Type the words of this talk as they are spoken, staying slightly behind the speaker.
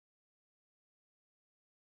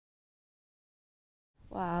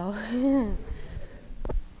Wow. Oh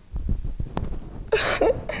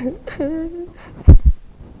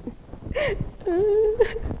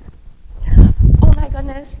my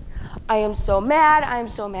goodness. I am so mad, I'm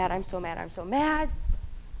so mad, I'm so mad, I'm so mad.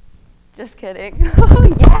 Just kidding.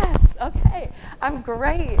 Yes, okay, I'm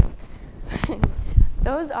great.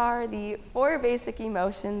 Those are the 4 basic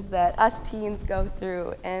emotions that us teens go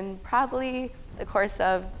through in probably the course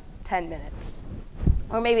of 10 minutes.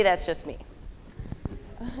 Or maybe that's just me.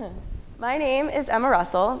 My name is Emma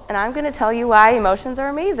Russell, and I'm going to tell you why emotions are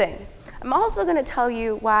amazing. I'm also going to tell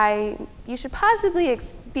you why you should possibly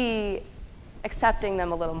be accepting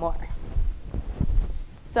them a little more.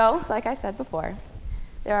 So, like I said before,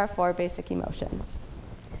 there are 4 basic emotions.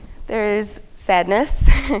 There's sadness,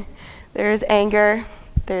 there's anger,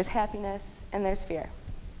 there's happiness, and there's fear.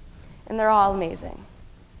 And they're all amazing.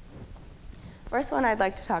 First one I'd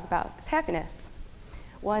like to talk about is happiness,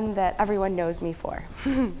 one that everyone knows me for.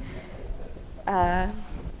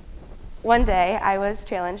 One day, I was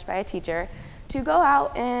challenged by a teacher to go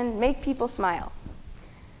out and make people smile.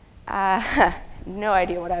 No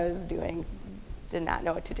idea what I was doing, did not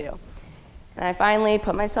know what to do. And I finally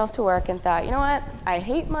put myself to work and thought, you know what, I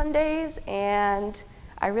hate Mondays and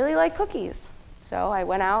I really like cookies. So I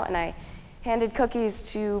went out and I handed cookies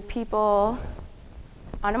to people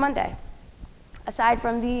on a Monday. Aside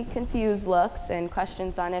from the confused looks and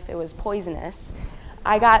questions on if it was poisonous,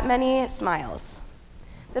 I got many smiles.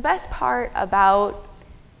 The best part about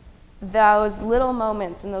those little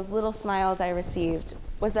moments and those little smiles I received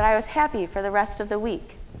was that I was happy for the rest of the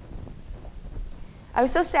week. I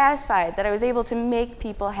was so satisfied that I was able to make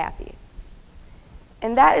people happy.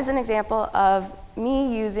 And that is an example of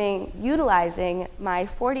me utilizing my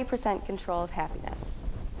 40% control of happiness.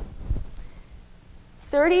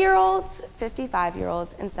 30-year-olds,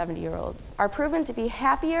 55-year-olds, and 70-year-olds are proven to be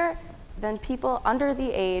happier than people under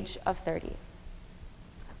the age of 30.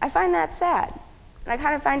 I find that sad, and I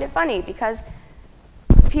kind of find it funny because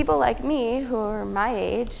people like me who are my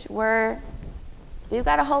age, we've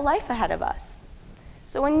got a whole life ahead of us.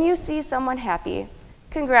 So when you see someone happy,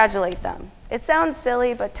 congratulate them. It sounds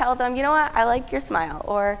silly, but tell them, you know what, I like your smile,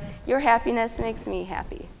 or your happiness makes me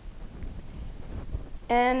happy.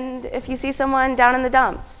 And if you see someone down in the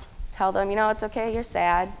dumps, tell them, you know, it's okay, you're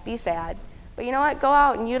sad, be sad. But you know what, go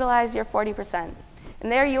out and utilize your 40%.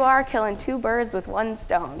 And there you are killing 2 birds with 1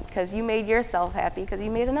 stone, because you made yourself happy, because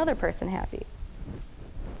you made another person happy.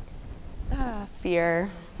 Fear.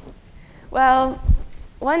 Well,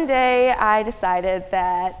 one day I decided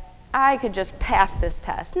that I could just pass this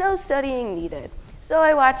test, no studying needed. So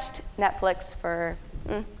I watched Netflix for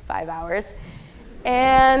 5 hours.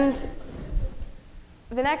 And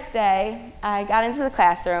the next day, I got into the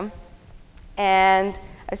classroom, and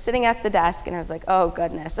I was sitting at the desk, and I was like, oh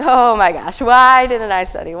goodness, oh my gosh, why didn't I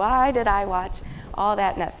study? Why did I watch all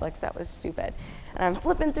that Netflix? That was stupid. And I'm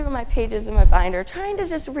flipping through my pages in my binder, trying to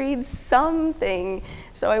just read something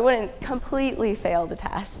so I wouldn't completely fail the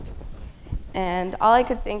test. And all I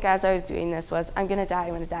could think as I was doing this was, I'm gonna die,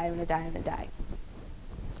 I'm gonna die, I'm gonna die, I'm gonna die.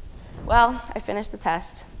 Well, I finished the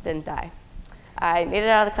test, didn't die. I made it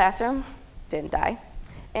out of the classroom, didn't die.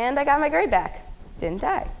 And I got my grade back, didn't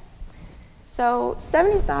die. So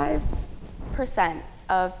 75%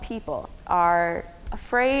 of people are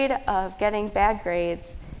afraid of getting bad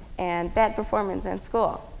grades and bad performance in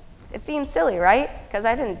school. It seems silly, right? Because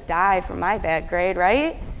I didn't die from my bad grade,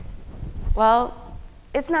 right? Well,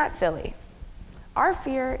 it's not silly. Our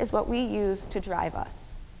fear is what we use to drive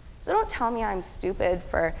us. So don't tell me I'm stupid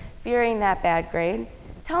for fearing that bad grade.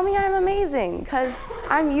 Tell me I'm amazing, because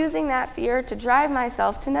I'm using that fear to drive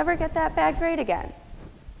myself to never get that bad grade again.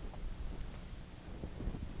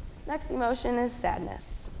 Next emotion is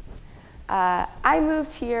sadness. I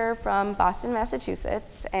moved here from Boston,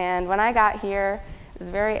 Massachusetts, and when I got here, I was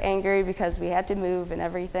very angry because we had to move and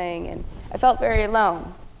everything, and I felt very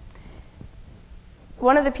alone.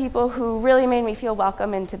 One of the people who really made me feel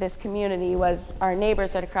welcome into this community was our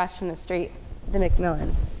neighbors right across from the street, the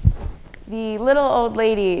McMillans. The little old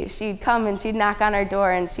lady, she'd come and she'd knock on our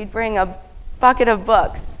door and she'd bring a bucket of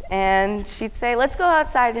books and she'd say, let's go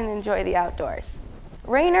outside and enjoy the outdoors.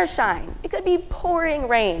 Rain or shine. It could be pouring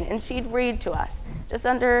rain and she'd read to us just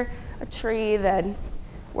under a tree that'd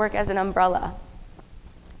work as an umbrella.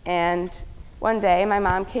 And one day my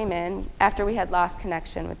mom came in after we had lost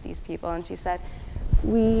connection with these people and she said,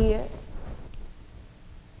 she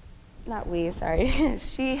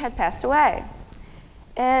had passed away.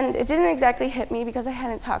 And it didn't exactly hit me because I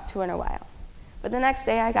hadn't talked to her in a while. But the next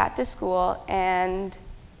day I got to school and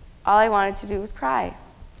all I wanted to do was cry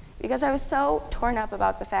because I was so torn up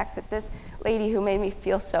about the fact that this lady who made me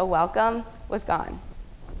feel so welcome was gone.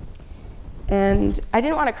 And I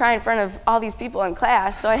didn't want to cry in front of all these people in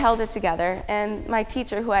class, so I held it together. And my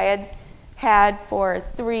teacher, who I had had for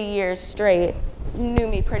 3 years straight, knew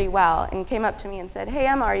me pretty well and came up to me and said, "Hey,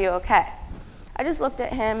 Emma, are you okay?" I just looked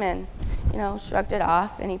at him and, shrugged it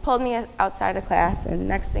off. And he pulled me outside of class, and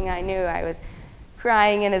next thing I knew, I was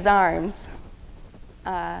crying in his arms.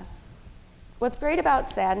 What's great about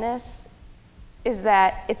sadness is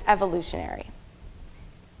that it's evolutionary.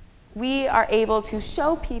 We are able to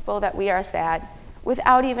show people that we are sad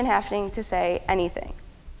without even having to say anything.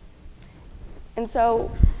 And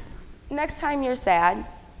so next time you're sad,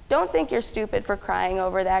 don't think you're stupid for crying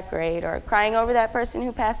over that grade or crying over that person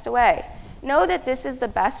who passed away. Know that this is the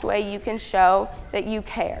best way you can show that you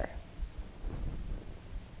care.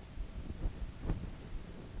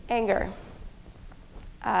 Anger.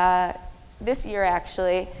 This year,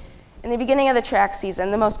 actually, in the beginning of the track season,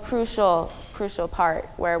 the most crucial part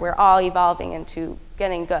where we're all evolving into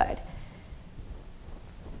getting good,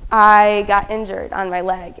 I got injured on my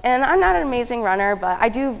leg. And I'm not an amazing runner, but I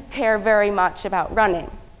do care very much about running.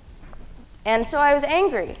 And so I was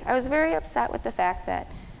angry. I was very upset with the fact that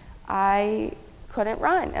I couldn't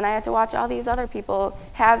run, and I had to watch all these other people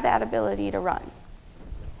have that ability to run.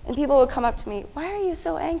 And people would come up to me, "Why are you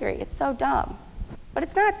so angry? It's so dumb." But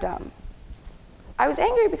it's not dumb. I was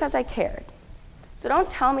angry because I cared. So don't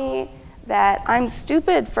tell me that I'm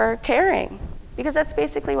stupid for caring, because that's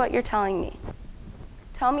basically what you're telling me.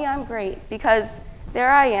 Tell me I'm great, because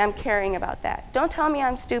there I am caring about that. Don't tell me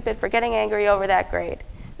I'm stupid for getting angry over that grade,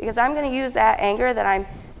 because I'm going to use that anger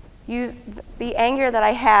the anger that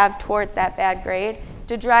I have towards that bad grade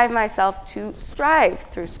to drive myself to strive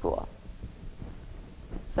through school.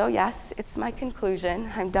 So yes, it's my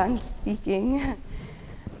conclusion. I'm done speaking.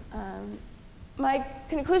 My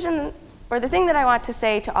conclusion, or the thing that I want to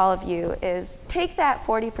say to all of you, is take that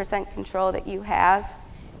 40% control that you have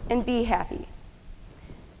and be happy.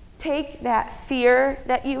 Take that fear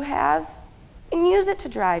that you have and use it to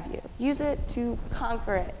drive you. Use it to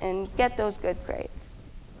conquer it and get those good grades.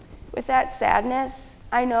 With that sadness,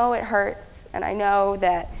 I know it hurts, and I know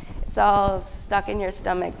that it's all stuck in your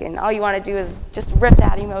stomach, and all you want to do is just rip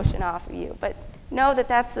that emotion off of you. But know that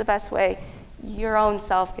that's the best way your own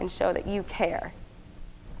self can show that you care.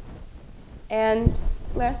 And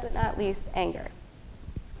last but not least, anger.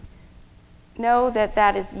 Know that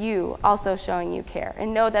that is you also showing you care,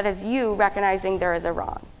 and know that is you recognizing there is a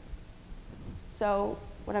wrong. So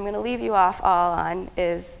what I'm going to leave you off all on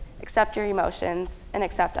is accept your emotions and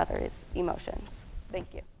accept others' emotions.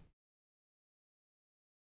 Thank you.